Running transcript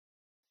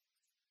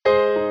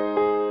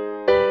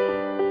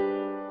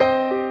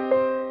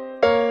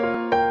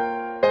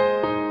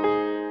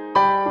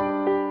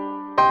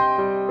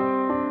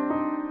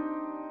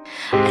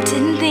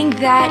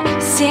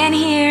that. Stand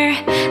here,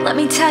 let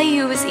me tell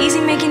you, it's easy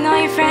making all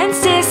your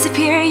friends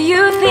disappear.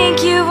 You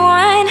think you've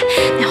won,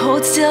 now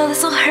hold still,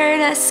 this'll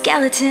hurt a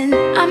skeleton.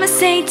 I'ma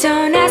say,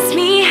 don't ask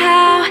me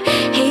how.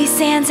 Hey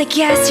Sans, I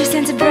guess you're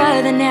Santa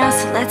brother now,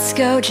 so let's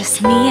go,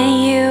 just me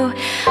and you.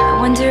 I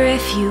wonder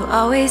if you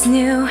always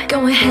knew.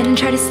 Go ahead and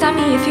try to stop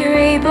me if you're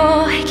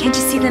able. Can't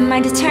you see that my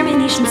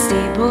determination's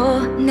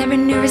stable? Never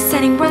knew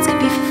resetting worlds could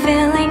be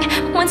fulfilling.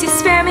 Once you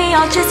spare me,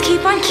 I'll just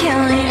keep on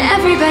killing.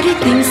 Everybody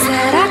thinks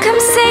that I'll come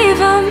save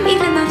them,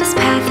 even though this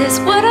path is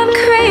what I'm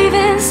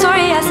craving.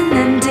 Story has an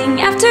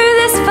ending after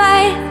this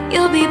fight.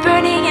 You'll be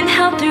burning in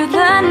hell through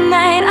the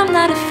night. I'm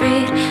not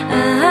afraid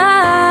of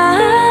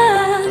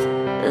love,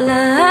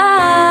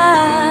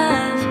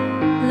 love,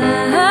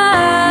 love,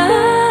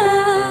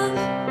 love.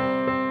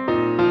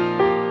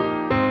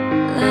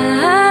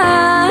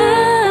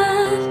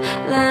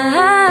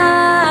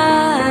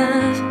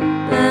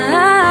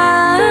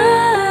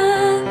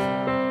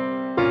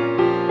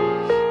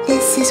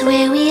 This is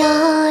where we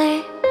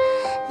are,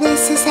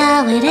 this is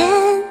how it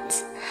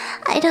ends.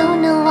 I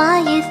don't know why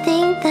you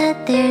think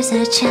that there's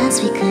a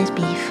chance we could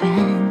be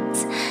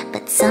friends,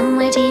 but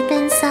somewhere deep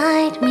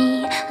inside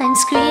me, I'm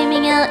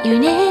screaming out your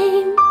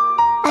name.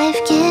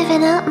 I've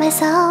given up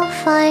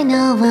myself, I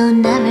know we'll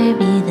never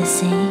be the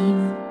same.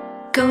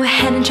 Go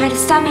ahead and try to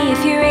stop me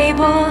if you're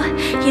able.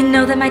 You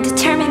know that my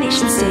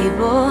determination's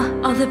stable.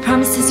 All the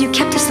promises you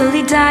kept are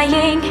slowly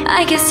dying.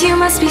 I guess you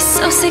must be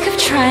so sick of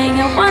trying.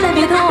 I wanna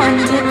be the one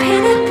to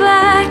paint it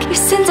black. Your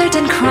sins are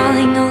done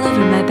crawling all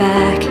over my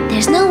back.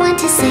 There's no one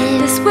to save,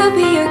 This will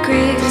be your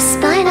grave.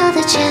 despite all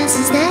the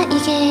chances that you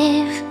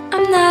gave.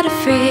 I'm not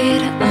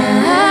afraid of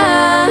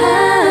love,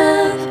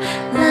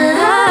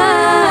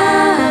 love,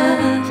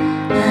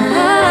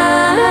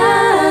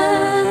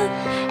 love.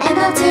 And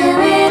I'll do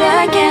it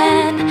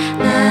again.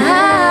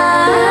 Love,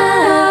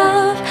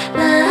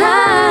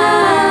 love,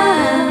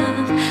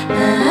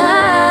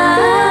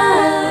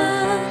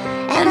 love.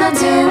 And I'll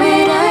do it